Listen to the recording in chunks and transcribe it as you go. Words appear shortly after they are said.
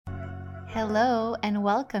Hello and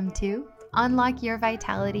welcome to Unlock Your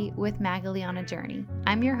Vitality with Magali on a Journey.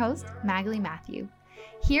 I'm your host, Magali Matthew.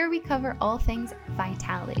 Here we cover all things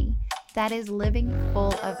vitality, that is living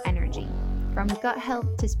full of energy. From gut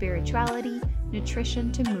health to spirituality,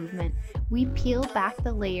 nutrition to movement, we peel back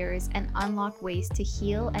the layers and unlock ways to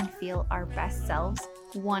heal and feel our best selves,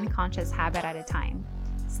 one conscious habit at a time.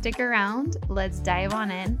 Stick around, let's dive on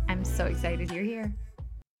in. I'm so excited you're here.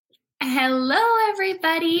 Hello,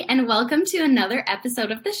 everybody, and welcome to another episode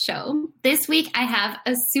of the show. This week, I have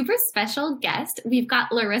a super special guest. We've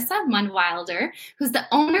got Larissa Mundwiler, who's the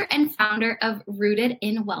owner and founder of Rooted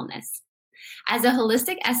in Wellness. As a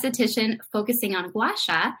holistic esthetician focusing on gua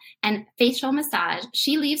sha and facial massage,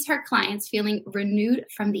 she leaves her clients feeling renewed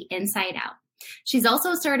from the inside out. She's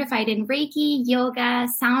also certified in Reiki, yoga,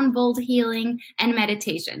 sound bowl healing, and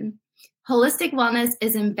meditation. Holistic wellness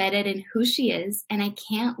is embedded in who she is, and I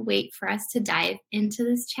can't wait for us to dive into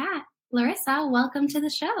this chat. Larissa, welcome to the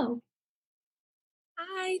show.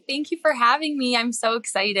 Hi, thank you for having me. I'm so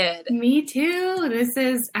excited. Me too. This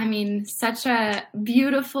is, such a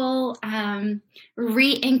beautiful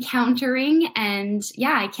re-encountering, and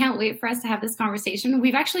yeah, I can't wait for us to have this conversation.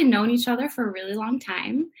 We've actually known each other for a really long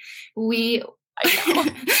time. We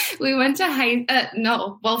went to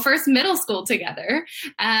first middle school together.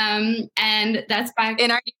 And that's back in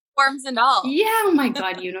our uniforms and all. Yeah. Oh my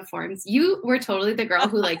God. Uniforms. You were totally the girl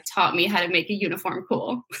who taught me how to make a uniform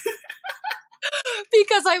cool.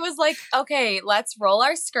 Because I was like, okay, let's roll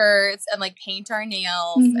our skirts and paint our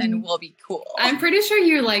nails and we'll be cool. I'm pretty sure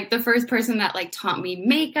you're the first person that taught me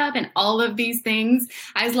makeup and all of these things.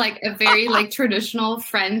 I was a very traditional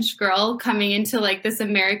French girl coming into this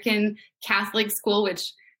American Catholic school,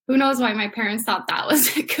 which who knows why my parents thought that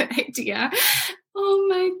was a good idea. Oh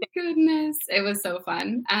my goodness. It was so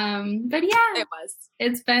fun. But yeah, it was.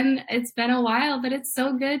 It's been a while, but it's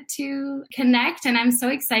so good to connect. And I'm so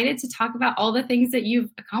excited to talk about all the things that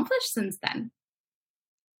you've accomplished since then.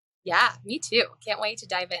 Yeah, me too. Can't wait to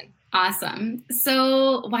dive in. Awesome.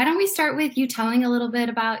 So why don't we start with you telling a little bit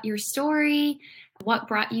about your story, what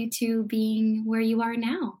brought you to being where you are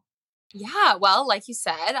now? Yeah, well, like you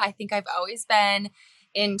said, I think I've always been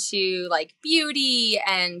into beauty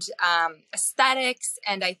and aesthetics.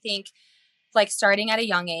 And I think starting at a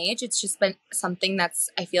young age, it's just been something that's,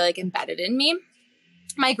 I feel embedded in me.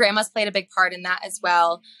 My grandma's played a big part in that as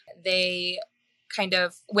well. They kind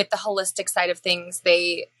of, with the holistic side of things,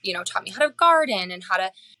 they, taught me how to garden and how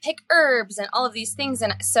to pick herbs and all of these things.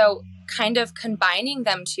 And so kind of combining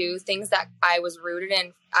them to things that I was rooted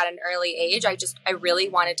in at an early age, I really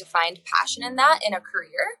wanted to find passion in that in a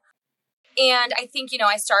career. And I think,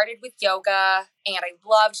 I started with yoga and I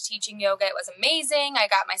loved teaching yoga. It was amazing. I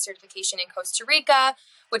got my certification in Costa Rica,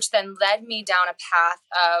 which then led me down a path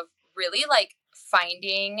of really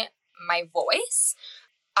finding my voice.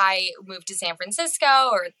 I moved to San Francisco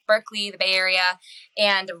or Berkeley, the Bay Area,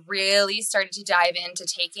 and really started to dive into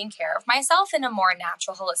taking care of myself in a more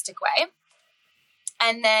natural, holistic way.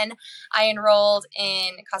 And then I enrolled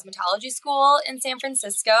in cosmetology school in San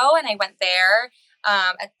Francisco, and I went there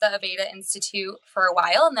at the Aveda Institute for a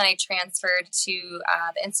while. And then I transferred to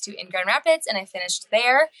the Institute in Grand Rapids, and I finished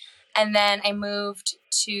there. And then I moved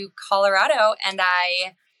to Colorado, and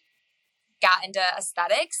I got into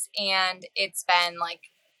aesthetics, and it's been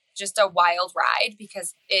just a wild ride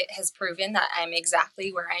because it has proven that I'm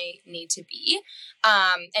exactly where I need to be.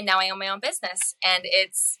 And now I own my own business, and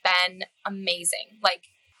it's been amazing,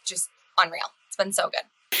 just unreal. It's been so good.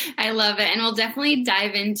 I love it. And we'll definitely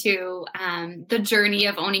dive into the journey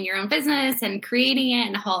of owning your own business and creating it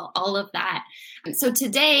and all of that. So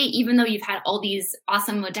today, even though you've had all these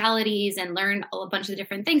awesome modalities and learned a bunch of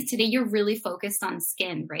different things, today you're really focused on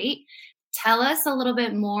skin, right? Tell us a little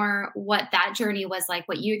bit more what that journey was like,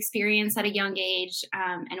 what you experienced at a young age,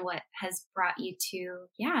 and what has brought you to,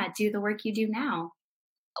 do the work you do now.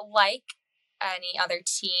 Like any other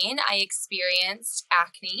teen, I experienced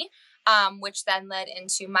acne, which then led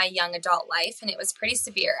into my young adult life, and it was pretty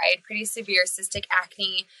severe. I had pretty severe cystic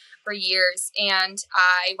acne for years, and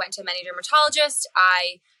I went to many dermatologists.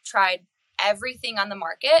 I tried everything on the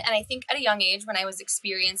market. And I think at a young age, when I was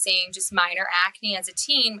experiencing just minor acne as a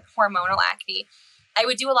teen, hormonal acne, I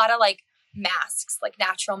would do a lot of masks,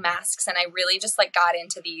 natural masks. And I really just got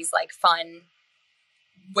into these fun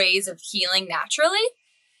ways of healing naturally.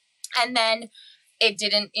 And then it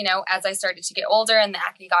didn't, as I started to get older and the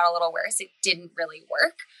acne got a little worse, it didn't really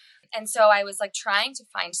work. And so I was trying to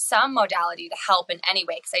find some modality to help in any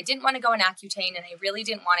way, because I didn't want to go on Accutane and I really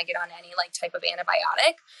didn't want to get on any type of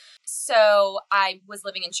antibiotic. So I was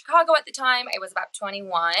living in Chicago at the time. I was about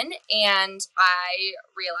 21, and I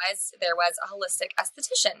realized there was a holistic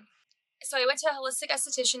esthetician. So I went to a holistic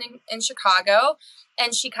esthetician in Chicago,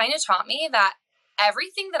 and she kind of taught me that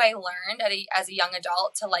everything that I learned as a young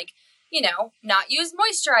adult to like, you know, not use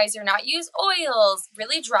moisturizer, not use oils,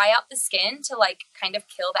 really dry out the skin to like kind of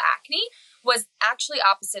kill the acne was actually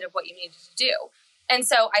opposite of what you needed to do. And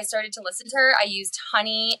so I started to listen to her. I used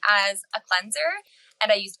honey as a cleanser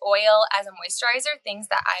and I used oil as a moisturizer, things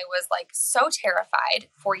that I was like so terrified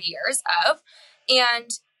for years of.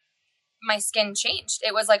 And my skin changed.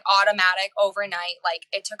 It was like automatic overnight. Like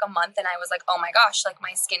it took a month and I was like, oh my gosh, like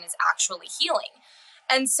my skin is actually healing.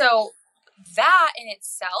 And so that in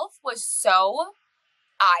itself was so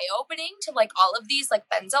eye-opening to like all of these like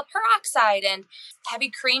benzoyl peroxide and heavy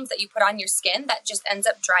creams that you put on your skin that just ends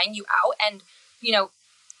up drying you out and, you know,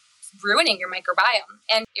 ruining your microbiome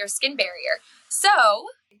and your skin barrier. So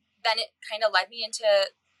then it kind of led me into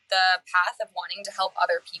the path of wanting to help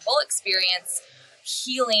other people experience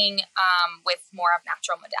healing with more of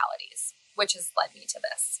natural modalities, which has led me to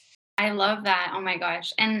this. I love that. Oh my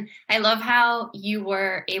gosh. And I love how you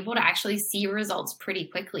were able to actually see results pretty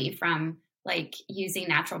quickly from like using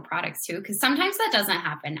natural products too. Cause sometimes that doesn't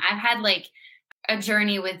happen. I've had like a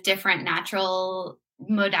journey with different natural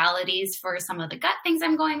modalities for some of the gut things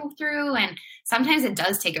I'm going through. And sometimes it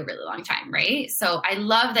does take a really long time. Right. So I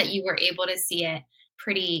love that you were able to see it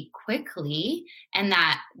pretty quickly and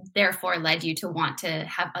that therefore led you to want to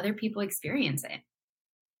have other people experience it.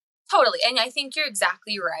 Totally. And I think you're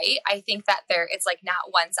exactly right. I think that it's like not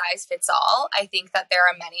one size fits all. I think that there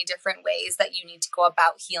are many different ways that you need to go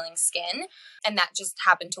about healing skin. And that just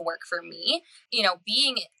happened to work for me. You know,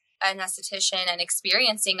 being an esthetician and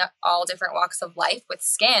experiencing all different walks of life with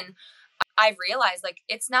skin, I've realized like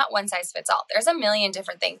it's not one size fits all. There's a million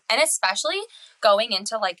different things. And especially going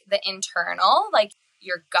into like the internal, like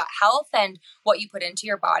your gut health and what you put into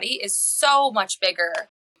your body is so much bigger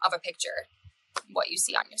of a picture what you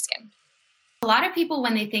see on your skin. A lot of people,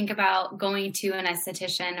 when they think about going to an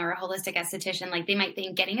esthetician or a holistic esthetician, like they might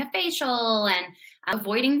think getting a facial and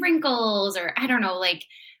avoiding wrinkles, or I don't know, like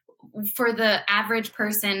for the average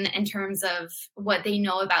person in terms of what they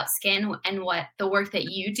know about skin and what the work that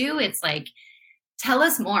you do, it's like, tell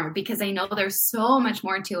us more, because I know there's so much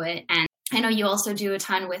more to it. And I know you also do a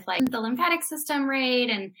ton with like the lymphatic system, right?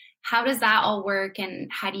 And how does that all work and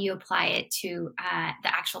how do you apply it to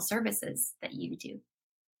the actual services that you do?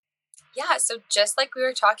 Yeah, so just like we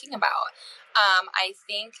were talking about, I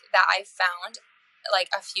think that I found like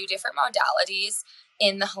a few different modalities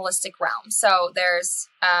in the holistic realm. So there's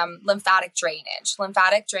lymphatic drainage.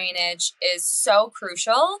 Lymphatic drainage is so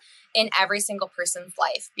crucial in every single person's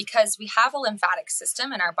life because we have a lymphatic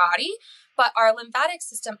system in our body, but our lymphatic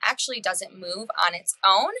system actually doesn't move on its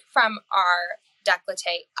own from our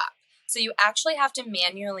décolleté up. So you actually have to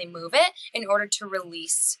manually move it in order to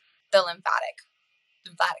release the lymphatic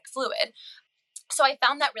fluid. So I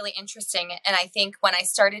found that really interesting. And I think when I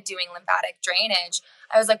started doing lymphatic drainage,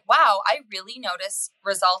 I was like, wow, I really notice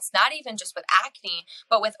results, not even just with acne,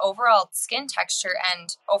 but with overall skin texture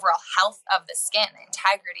and overall health of the skin, the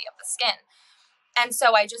integrity of the skin. And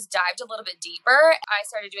so I just dived a little bit deeper. I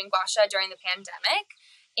started doing gua sha during the pandemic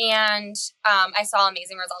and I saw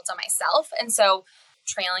amazing results on myself. And so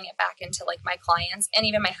trailing it back into like my clients and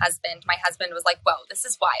even my husband was like, whoa, this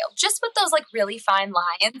is wild. Just with those like really fine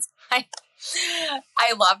lines.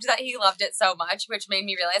 I loved that he loved it so much, which made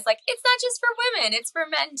me realize like, it's not just for women, it's for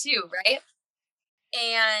men too. Right.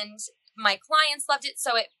 And my clients loved it.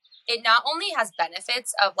 So it not only has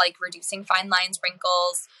benefits of like reducing fine lines,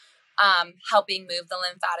 wrinkles, helping move the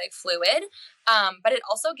lymphatic fluid. But it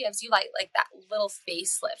also gives you like that little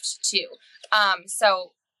facelift too.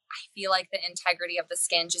 So I feel like the integrity of the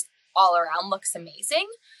skin just all around looks amazing.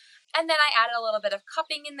 And then I added a little bit of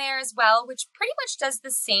cupping in there as well, which pretty much does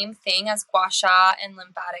the same thing as gua sha and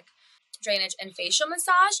lymphatic drainage and facial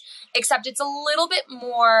massage, except it's a little bit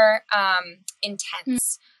more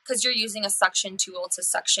intense because you're using a suction tool to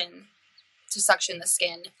suction the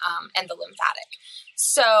skin and the lymphatic.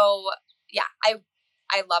 So yeah,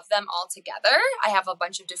 I love them all together. I have a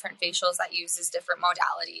bunch of different facials that uses different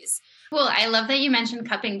modalities. Well, I love that you mentioned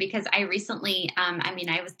cupping because I recently,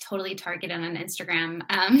 I was totally targeted on Instagram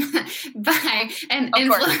by an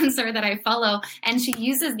influencer that I follow, and she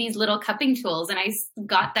uses these little cupping tools, and I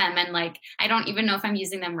got them, and like, I don't even know if I'm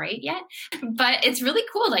using them right yet, but it's really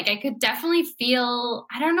cool. Like I could definitely feel,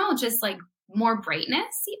 I don't know, just like more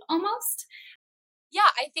brightness almost. Yeah,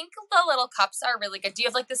 I think the little cups are really good. Do you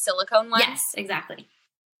have like the silicone ones? Yes, exactly.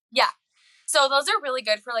 Yeah. So those are really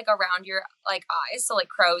good for like around your like eyes. So like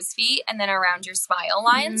crow's feet and then around your smile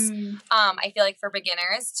lines. I feel like for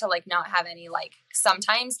beginners to like not have any like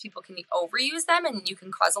sometimes people can overuse them and you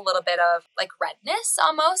can cause a little bit of like redness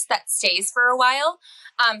almost that stays for a while.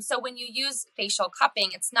 So when you use facial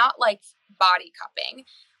cupping, it's not like body cupping.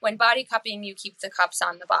 When body cupping, you keep the cups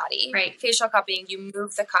on the body. Right. Facial cupping, you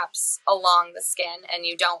move the cups along the skin and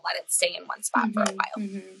you don't let it stay in one spot for a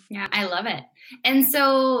while. Yeah, I love it. And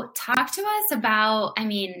so talk to us about,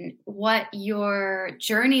 what your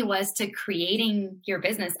journey was to creating your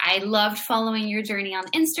business. I loved following your journey on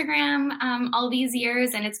Instagram all these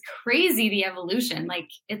years, and it's crazy the evolution. Like,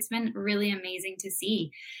 it's been really amazing to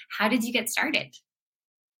see. How did you get started?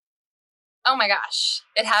 Oh my gosh,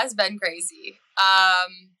 it has been crazy.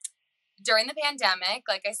 During the pandemic,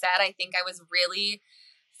 like I said, I think I was really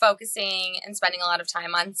focusing and spending a lot of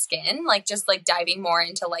time on skin, like just like diving more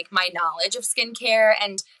into like my knowledge of skincare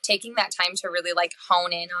and taking that time to really like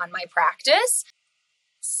hone in on my practice.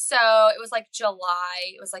 So it was like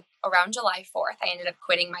around July 4th, I ended up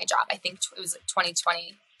quitting my job. I think it was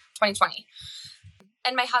 2020.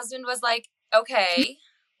 And my husband was like, okay,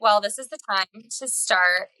 well, this is the time to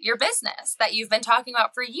start your business that you've been talking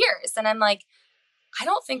about for years. And I'm like, I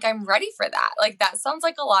don't think I'm ready for that. Like, that sounds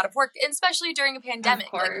like a lot of work, especially during a pandemic.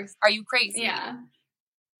 Of course. Like, are you crazy? Yeah.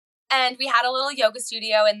 And we had a little yoga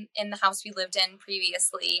studio in the house we lived in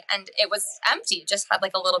previously, and it was empty. It just had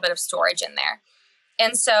like a little bit of storage in there.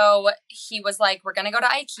 And so he was like, we're going to go to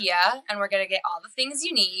IKEA and we're going to get all the things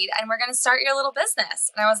you need and we're going to start your little business.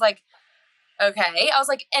 And I was like, okay. I was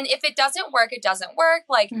like, and if it doesn't work, it doesn't work.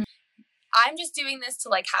 Like, I'm just doing this to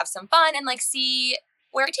like have some fun and like see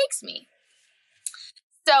where it takes me.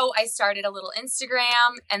 So I started a little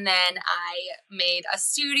Instagram, and then I made a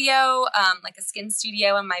studio, like a skin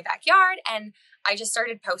studio in my backyard. And I just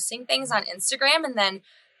started posting things on Instagram, and then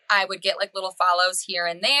I would get like little follows here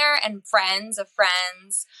and there and friends of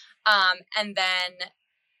friends. And then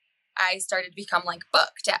I started to become like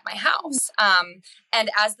booked at my house.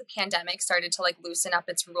 And as the pandemic started to like loosen up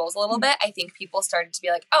its rules a little bit, I think people started to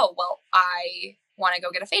be like, oh, well, I want to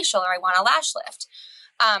go get a facial or I want a lash lift.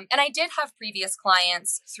 And I did have previous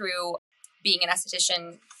clients through being an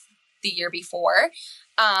esthetician the year before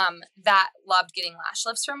that loved getting lash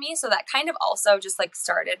lifts from me. So that kind of also just like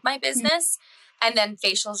started my business. And then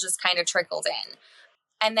facials just kind of trickled in.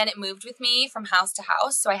 And then it moved with me from house to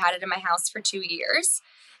house. So I had it in my house for 2 years.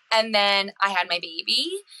 And then I had my baby,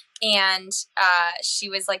 and she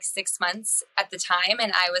was like 6 months at the time.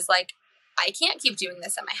 And I was like, I can't keep doing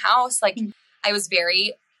this at my house. Like, I was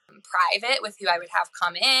very private with who I would have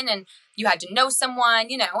come in, and you had to know someone,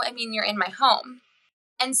 you're in my home.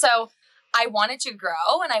 And so I wanted to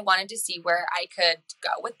grow and I wanted to see where I could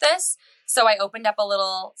go with this. So I opened up a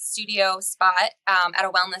little studio spot at a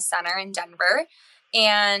wellness center in Denver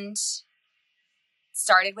and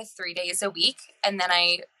started with 3 days a week. And then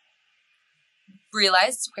I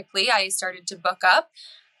realized quickly I started to book up.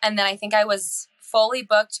 And then I think I was fully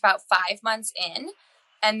booked about 5 months in.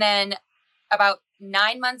 And then about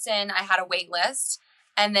 9 months in, I had a wait list.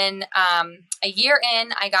 And then a year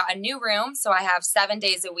in, I got a new room. So I have 7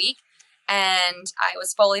 days a week. And I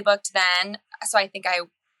was fully booked then. So I think I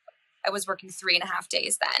was working 3.5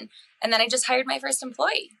 days then. And then I just hired my first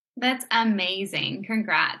employee. That's amazing.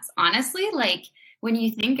 Congrats. Honestly, like, when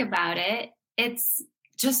you think about it, it's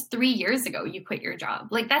just 3 years ago you quit your job.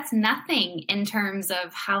 Like, that's nothing in terms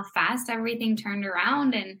of how fast everything turned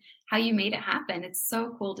around and how you made it happen. It's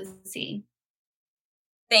so cool to see.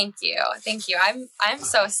 Thank you. I'm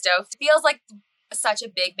so stoked. It feels like such a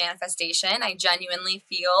big manifestation. I genuinely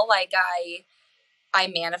feel like I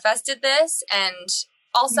manifested this, and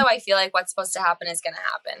also I feel like what's supposed to happen is going to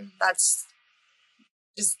happen. That's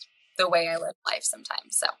just the way I live life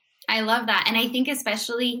sometimes. So I love that. And I think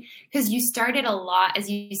especially because you started a lot, as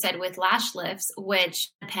you said, with lash lifts, which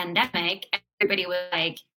the pandemic, everybody was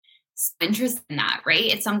like so interested in that, right?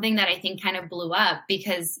 It's something that I think kind of blew up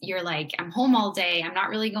because you're like, I'm home all day. I'm not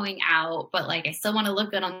really going out, but like, I still want to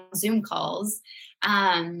look good on Zoom calls.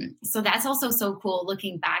 So that's also so cool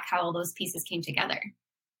looking back how all those pieces came together.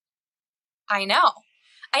 I know.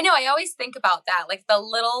 I always think about that, like the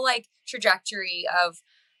little like trajectory of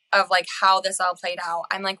like how this all played out.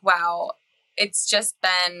 I'm like, wow, it's just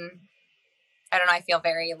been, I don't know, I feel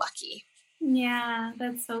very lucky. Yeah,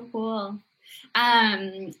 that's so cool.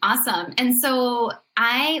 Awesome. And so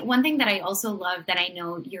one thing that I also love that I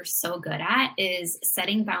know you're so good at is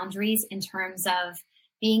setting boundaries in terms of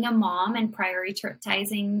being a mom and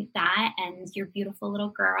prioritizing that and your beautiful little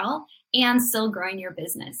girl and still growing your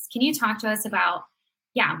business. Can you talk to us about,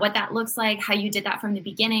 what that looks like, how you did that from the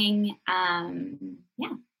beginning?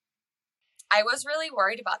 I was really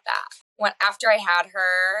worried about that. After I had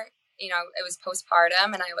her it was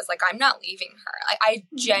postpartum, and I was like, I'm not leaving her. I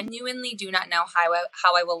genuinely do not know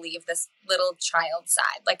how I will leave this little child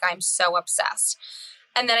side. Like, I'm so obsessed.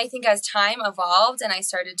 And then I think as time evolved and I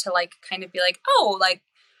started to like kind of be like, oh, like,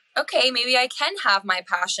 okay, maybe I can have my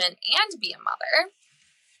passion and be a mother.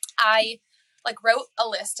 I like wrote a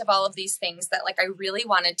list of all of these things that like I really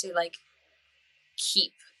wanted to like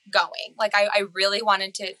keep going. Like I really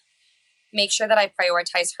wanted to make sure that I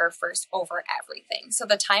prioritize her first over everything. So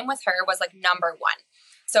the time with her was like number one.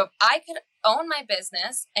 So if I could own my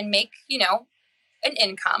business and make, an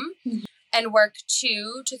income and work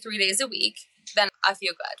 2 to 3 days a week, then I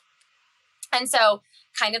feel good. And so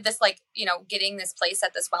kind of this like, getting this place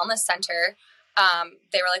at this wellness center,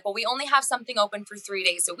 they were like, well, we only have something open for 3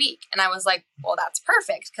 days a week. And I was like, well, that's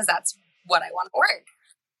perfect because that's what I want to work.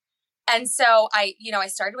 And so I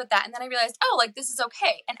started with that, and then I realized, oh, like this is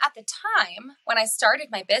okay. And at the time when I started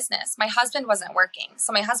my business, my husband wasn't working.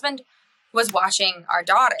 So my husband was watching our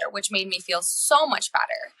daughter, which made me feel so much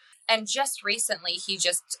better. And just recently he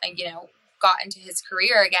just, got into his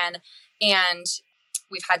career again, and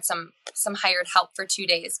we've had some hired help for 2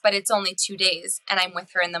 days, but it's only 2 days and I'm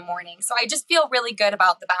with her in the morning. So I just feel really good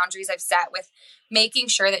about the boundaries I've set with making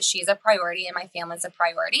sure that she's a priority and my family's a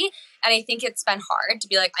priority. And I think it's been hard to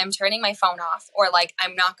be like, I'm turning my phone off, or like,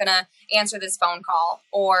 I'm not going to answer this phone call,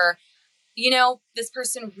 or, this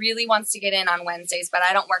person really wants to get in on Wednesdays, but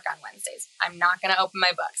I don't work on Wednesdays. I'm not going to open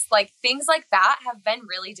my books. Like things like that have been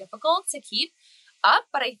really difficult to keep up.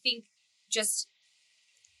 But I think just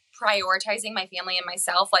prioritizing my family and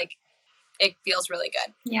myself, like it feels really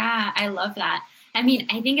good. Yeah, I love that. I mean,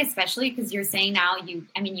 I think especially because you're saying now you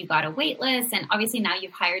got a wait list, and obviously now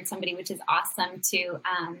you've hired somebody, which is awesome too,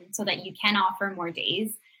 so that you can offer more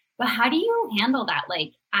days. But how do you handle that?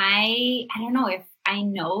 Like, I don't know if I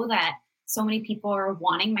know that so many people are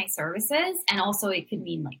wanting my services, and also it could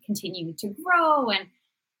mean like continuing to grow. And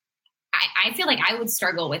I feel like I would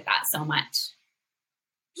struggle with that so much.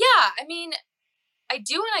 Yeah. I mean, I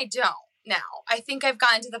do and I don't now. I think I've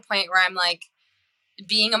gotten to the point where I'm like,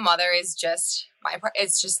 being a mother is just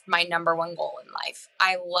my number one goal in life.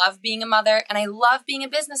 I love being a mother and I love being a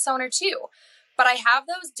business owner too. But I have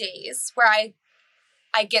those days where I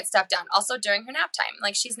get stuff done. Also during her nap time,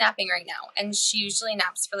 like she's napping right now, and she usually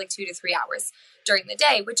naps for like 2 to 3 hours during the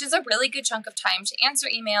day, which is a really good chunk of time to answer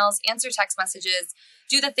emails, answer text messages,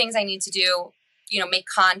 do the things I need to do, make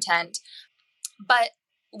content. But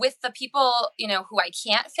with the people, who I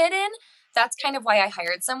can't fit in, that's kind of why I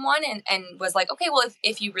hired someone and was like, okay, well,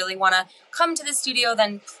 if you really want to come to the studio,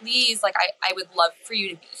 then please, like, I would love for you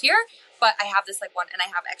to be here. But I have this like one, and I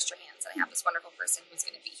have extra hands, and I have this wonderful person who's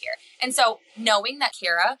going to be here. And so knowing that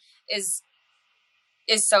Kara is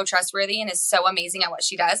so trustworthy and is so amazing at what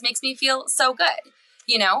she does makes me feel so good,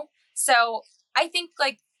 So I think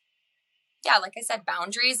like I said,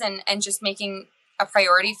 boundaries and just making a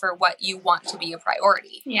priority for what you want to be a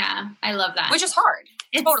priority. Yeah, I love that. Which is hard.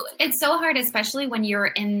 Totally. It's so hard, especially when you're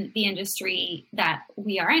in the industry that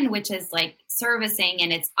we are in, which is like servicing,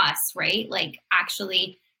 and it's us, right? Like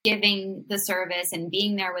actually giving the service and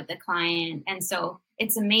being there with the client. And so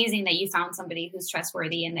it's amazing that you found somebody who's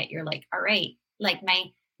trustworthy and that you're like, all right, like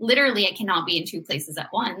literally I cannot be in 2 places at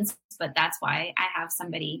once, but that's why I have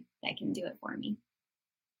somebody that can do it for me.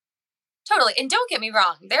 Totally. And don't get me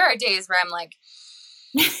wrong. There are days where I'm like,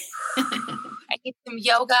 I need some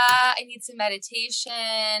yoga. I need some meditation.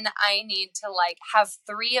 I need to like have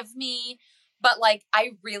 3 of me. But like,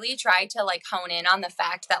 I really try to like hone in on the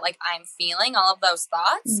fact that like I'm feeling all of those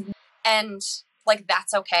thoughts, and like,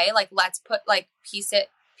 that's okay. Like, let's put like piece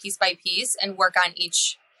by piece and work on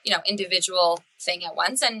each, individual thing at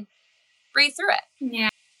once and breathe through it. Yeah.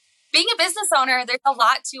 Being a business owner, there's a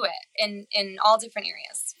lot to it in all different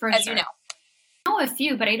areas, as you know. I know a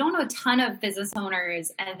few, but I don't know a ton of business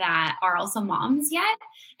owners that are also moms yet.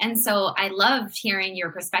 And so I loved hearing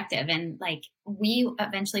your perspective, and like, we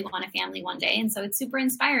eventually want a family one day. And so it's super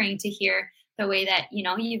inspiring to hear the way that,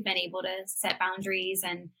 you've been able to set boundaries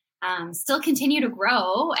and still continue to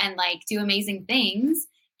grow and like do amazing things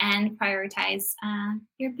and prioritize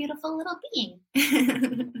your beautiful little being.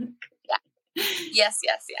 Yes.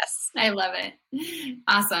 I love it.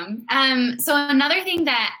 Awesome. So another thing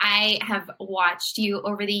that I have watched you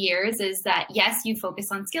over the years is that, yes, you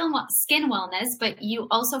focus on skin wellness, but you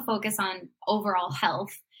also focus on overall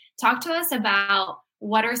health. Talk to us about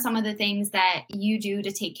what are some of the things that you do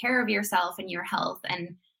to take care of yourself and your health,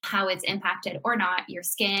 and how it's impacted or not your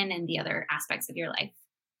skin and the other aspects of your life.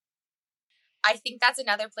 I think that's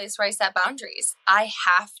another place where I set boundaries. I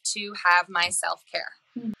have to have my self-care.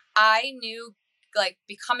 Mm-hmm. I knew like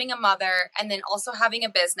becoming a mother and then also having a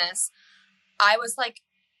business, I was like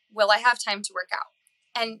will I have time to work out?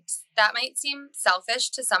 And that might seem selfish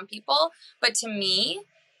to some people, but to me,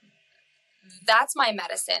 that's my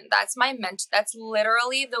medicine. That's that's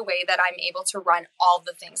literally the way that I'm able to run all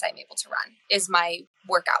the things I'm able to run is my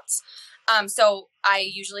workouts. So I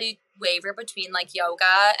usually waver between like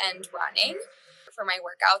yoga and running for my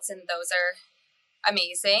workouts, and those are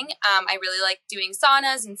amazing. I really like doing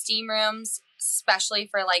saunas and steam rooms, especially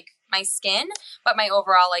for like my skin, but my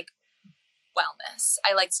overall like wellness.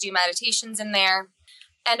 I like to do meditations in there,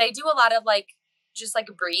 and I do a lot of like just like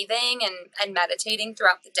breathing and meditating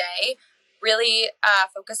throughout the day. Really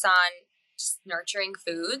focus on just nurturing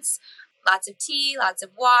foods, lots of tea, lots of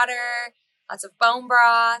water, lots of bone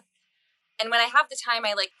broth. And when I have the time,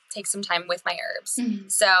 I like take some time with my herbs. Mm-hmm.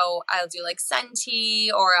 So I'll do like sun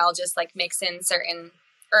tea, or I'll just like mix in certain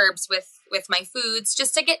herbs with my foods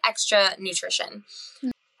just to get extra nutrition. Mm-hmm.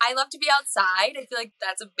 I love to be outside. I feel like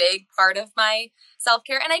that's a big part of my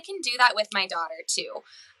self-care. And I can do that with my daughter too.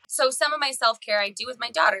 So some of my self-care I do with my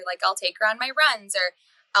daughter, like I'll take her on my runs, or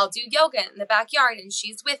I'll do yoga in the backyard and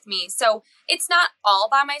she's with me. So it's not all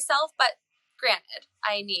by myself, but granted,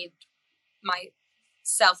 I need my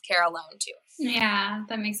self-care alone too. Yeah,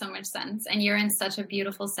 that makes so much sense. And you're in such a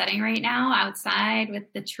beautiful setting right now, outside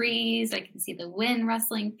with the trees. I can see the wind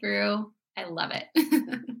rustling through. I love it.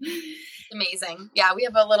 Amazing. Yeah, we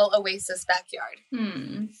have a little oasis backyard.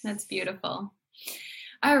 That's beautiful.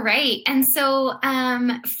 All right. And so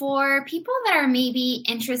for people that are maybe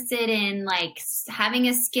interested in like having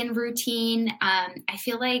a skin routine, I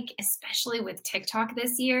feel like especially with TikTok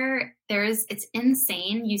this year, it's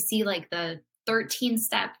insane. You see like the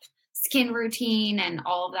 13-step skin routine and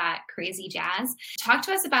all of that crazy jazz. Talk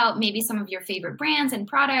to us about maybe some of your favorite brands and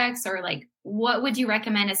products, or like what would you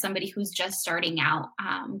recommend as somebody who's just starting out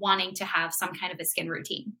wanting to have some kind of a skin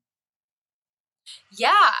routine?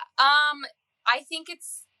 Yeah. I think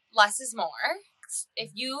it's less is more.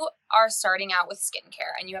 If you are starting out with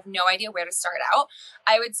skincare and you have no idea where to start out,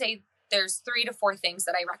 I would say there's 3 to 4 things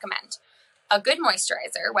that I recommend. A good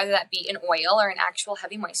moisturizer, whether that be an oil or an actual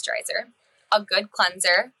heavy moisturizer, a good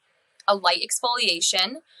cleanser, a light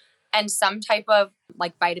exfoliation, and some type of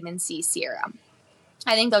like vitamin C serum.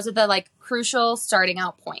 I think those are the like crucial starting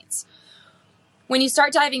out points. When you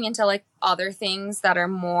start diving into like other things that are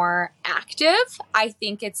more active, I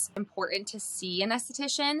think it's important to see an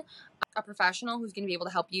esthetician, a professional who's going to be able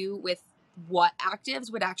to help you with what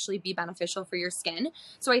actives would actually be beneficial for your skin.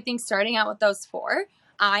 So I think starting out with those 4,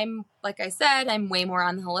 like I said, I'm way more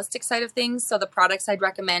on the holistic side of things. So the products I'd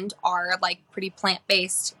recommend are like pretty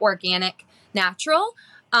plant-based, organic, natural.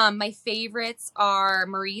 My favorites are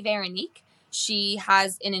Marie Veronique. She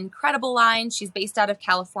has an incredible line. She's based out of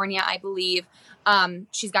California, I believe.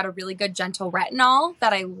 She's got a really good gentle retinol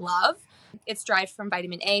that I love. It's derived from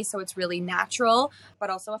vitamin A, so it's really natural, but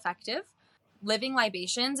also effective. Living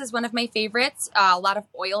Libations is one of my favorites. A lot of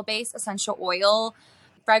oil-based, essential oil,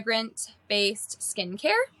 fragrant-based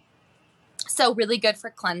skincare. So really good for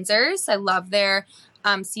cleansers. I love their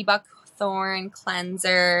sea buckthorn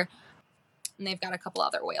cleanser. And they've got a couple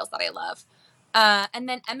other oils that I love. And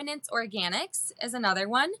then Eminence Organics is another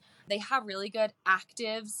one. They have really good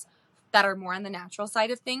actives that are more on the natural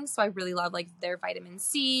side of things. So I really love like their vitamin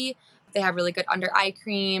C. They have really good under eye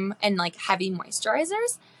cream and like heavy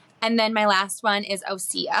moisturizers. And then my last one is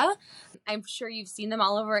Osea. I'm sure you've seen them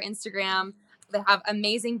all over Instagram. They have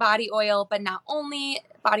amazing body oil, but not only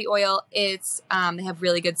body oil, it's they have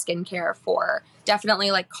really good skincare for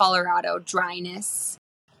definitely like Colorado dryness.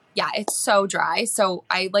 Yeah, it's so dry. So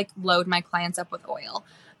I like load my clients up with oil,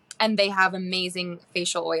 and they have amazing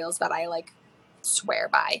facial oils that I like swear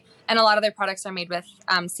by. And a lot of their products are made with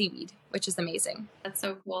seaweed, which is amazing. That's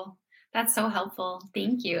so cool. That's so helpful.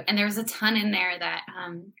 Thank you. And there's a ton in there that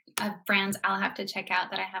of brands I'll have to check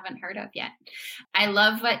out that I haven't heard of yet. I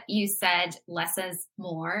love what you said, less is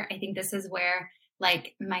more. I think this is where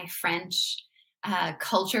like my French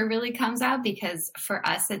culture really comes out, because for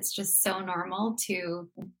us, it's just so normal to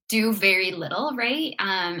do very little, right?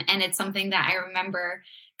 And it's something that I remember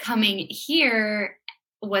coming here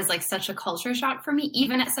was like such a culture shock for me,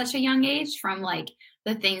 even at such a young age, from like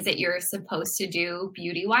the things that you're supposed to do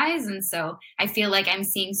beauty wise. And so I feel like I'm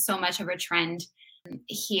seeing so much of a trend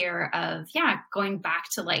here of, going back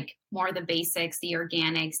to like more the basics, the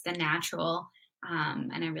organics, the natural.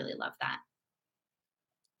 And I really love that.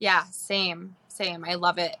 Yeah, same. I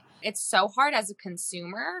love it. It's so hard as a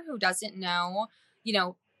consumer who doesn't know,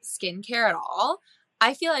 skincare at all.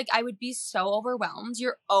 I feel like I would be so overwhelmed.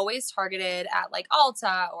 You're always targeted at like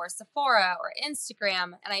Ulta or Sephora or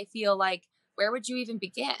Instagram. And I feel like, where would you even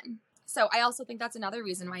begin? So I also think that's another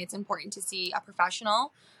reason why it's important to see a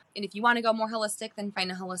professional. And if you want to go more holistic, then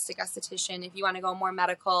find a holistic esthetician. If you want to go more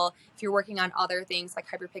medical, if you're working on other things like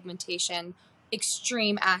hyperpigmentation,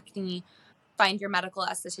 extreme acne, find your medical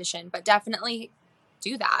esthetician. But definitely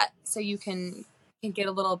do that so you can get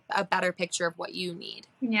a better picture of what you need.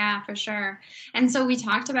 Yeah, for sure. And so we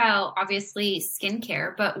talked about obviously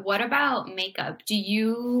skincare, but what about makeup? Do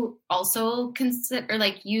you also consider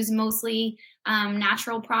like use mostly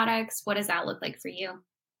natural products? What does that look like for you?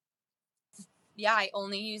 Yeah, I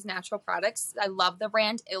only use natural products. I love the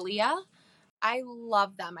brand Ilia. I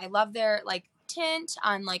love them. I love their like tint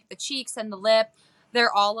on like the cheeks and the lip.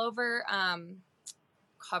 They're all over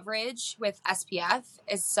coverage with SPF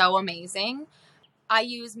is so amazing. I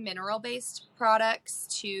use mineral-based products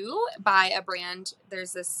too by a brand.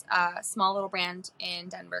 There's this small little brand in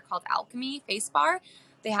Denver called Alchemy Face Bar.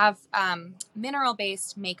 They have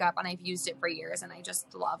mineral-based makeup, and I've used it for years, and I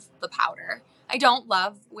just love the powder. I don't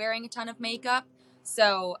love wearing a ton of makeup,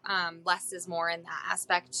 so less is more in that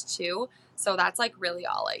aspect too. So that's like really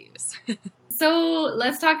all I use. So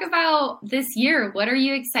let's talk about this year. What are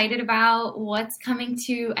you excited about? What's coming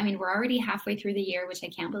to, I mean, we're already halfway through the year, which I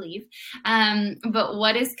can't believe. But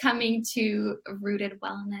what is coming to Rooted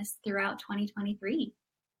Wellness throughout 2023?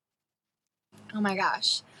 Oh my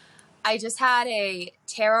gosh. I just had a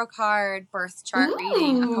tarot card birth chart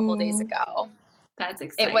reading a couple days ago. That's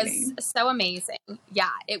exciting. It was so amazing. Yeah.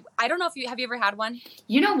 I don't know if have you ever had one?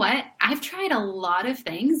 You know what? I've tried a lot of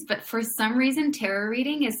things, but for some reason, tarot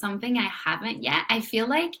reading is something I haven't yet. I feel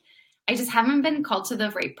like I just haven't been called to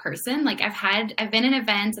the right person. Like I've been in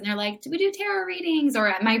events and they're like, do we do tarot readings? Or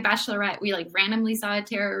at my bachelorette, we like randomly saw a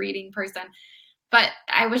tarot reading person, but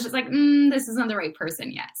I was just like, this isn't the right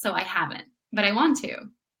person yet. So I haven't, but I want to.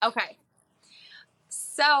 Okay.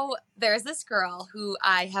 So there's this girl who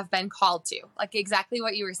I have been called to, like exactly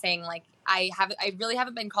what you were saying. Like I really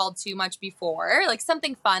haven't been called too much before, like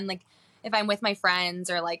something fun, like if I'm with my friends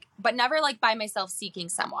or like, but never like by myself seeking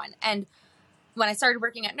someone. And when I started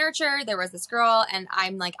working at Nurture, there was this girl and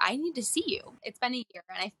I'm like, I need to see you. It's been a year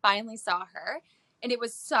and I finally saw her and it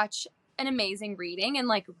was such an amazing reading. And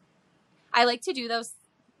like, I like to do those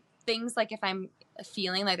things like if I'm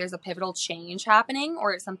feeling like there's a pivotal change happening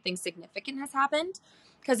or something significant has happened,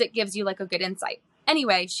 because it gives you like a good insight.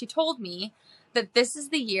 Anyway, she told me that this is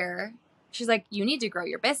the year. She's like, you need to grow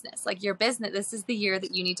your business. Like your business, this is the year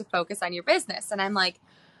that you need to focus on your business. And I'm like,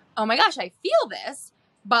 oh my gosh, I feel this,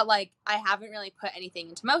 but like I haven't really put anything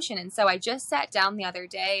into motion. And so I just sat down the other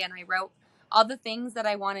day and I wrote all the things that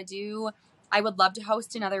I want to do. I would love to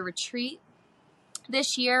host another retreat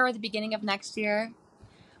this year or the beginning of next year,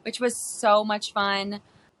 which was so much fun.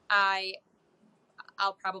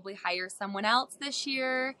 I'll probably hire someone else this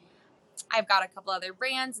year. I've got a couple other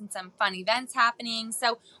brands and some fun events happening.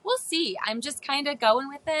 So we'll see. I'm just kind of going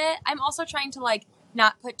with it. I'm also trying to like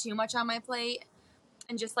not put too much on my plate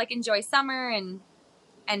and just like enjoy summer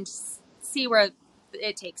and see where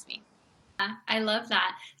it takes me. I love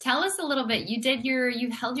that. Tell us a little bit. You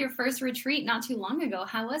held your first retreat not too long ago.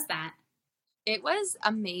 How was that? It was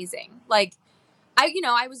amazing. Like I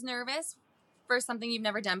was nervous for something you've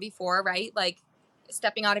never done before, right? Like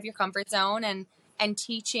stepping out of your comfort zone and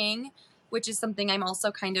teaching, which is something I'm also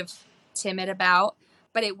kind of timid about,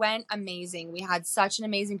 but it went amazing. We had such an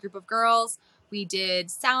amazing group of girls. We did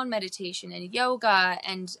sound meditation and yoga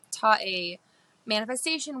and taught a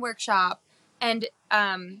manifestation workshop. And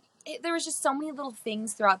there was just so many little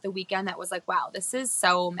things throughout the weekend that was like, wow, this is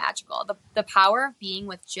so magical. The power of being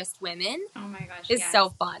with just women oh my gosh, is yes. so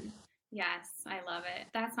fun. Yes, I love it.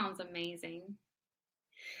 That sounds amazing.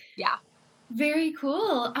 Yeah. Very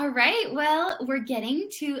cool. All right. Well, we're getting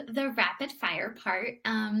to the rapid fire part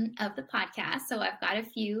of the podcast. So I've got a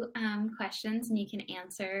few questions and you can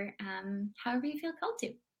answer however you feel called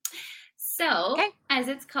to. So okay. As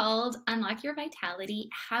it's called, Unlock Your Vitality,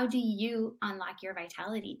 how do you unlock your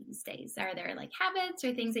vitality these days? Are there like habits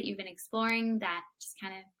or things that you've been exploring that just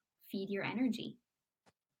kind of feed your energy?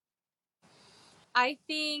 I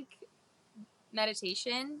think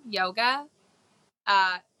meditation, yoga.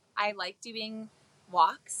 I like doing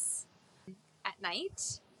walks at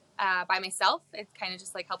night by myself. It kind of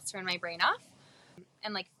just like helps turn my brain off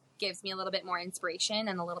and like gives me a little bit more inspiration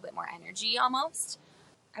and a little bit more energy almost.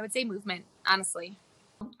 I would say movement, honestly.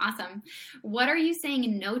 Awesome. What are you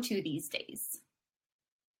saying no to these days?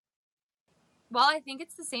 Well, I think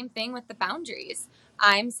it's the same thing with the boundaries.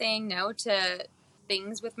 I'm saying no to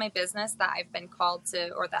things with my business that I've been called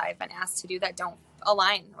to or that I've been asked to do that don't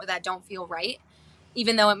align or that don't feel right.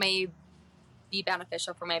 Even though it may be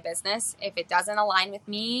beneficial for my business, if it doesn't align with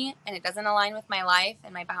me and it doesn't align with my life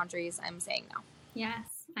and my boundaries, I'm saying no. Yes.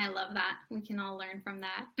 I love that. We can all learn from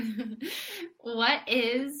that. What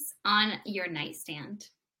is on your nightstand?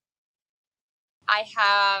 I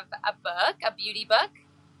have a book, a beauty book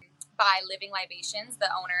by Living Libations, the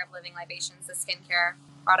owner of Living Libations, the skincare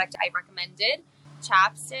product I recommended,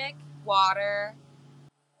 chapstick, water,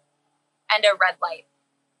 and a red light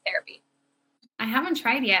therapy. I haven't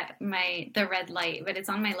tried yet the red light, but it's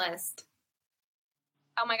on my list.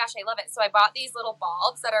 Oh my gosh, I love it. So I bought these little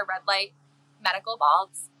bulbs that are red light medical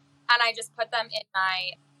bulbs, and I just put them in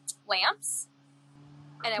my lamps,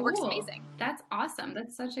 and it works amazing. That's awesome.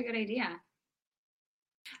 That's such a good idea.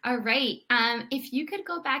 All right. If you could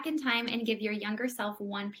go back in time and give your younger self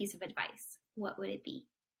one piece of advice, what would it be?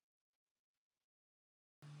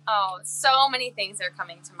 Oh, so many things are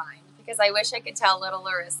coming to mind because I wish I could tell little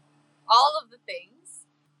Larissa all of the things.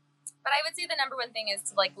 But I would say the number one thing is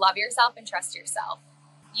to love yourself and trust yourself.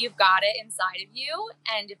 You've got it inside of you,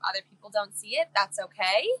 and if other people don't see it, that's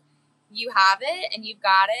okay. You have it and you've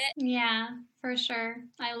got it. Yeah, for sure.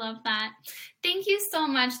 I love that. Thank you so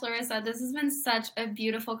much, Larissa. This has been such a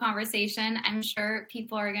beautiful conversation. I'm sure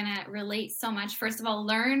people are going to relate so much. First of all,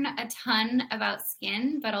 learn a ton about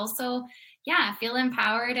skin, but also, feel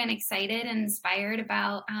empowered and excited and inspired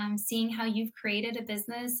about seeing how you've created a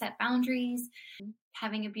business, set boundaries,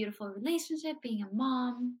 having a beautiful relationship, being a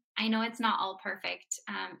mom. I know it's not all perfect.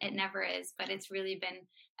 It never is, but it's really been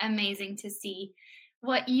amazing to see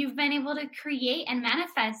what you've been able to create and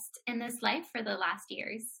manifest in this life for the last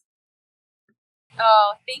years.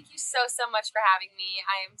 Oh, thank you so much for having me.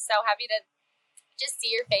 I am so happy to just see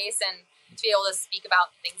your face and to be able to speak about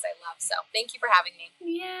the things I love. So thank you for having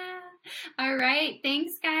me. Yeah. All right.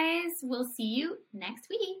 Thanks, guys. We'll see you next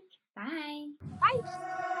week. Bye.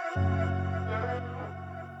 Bye.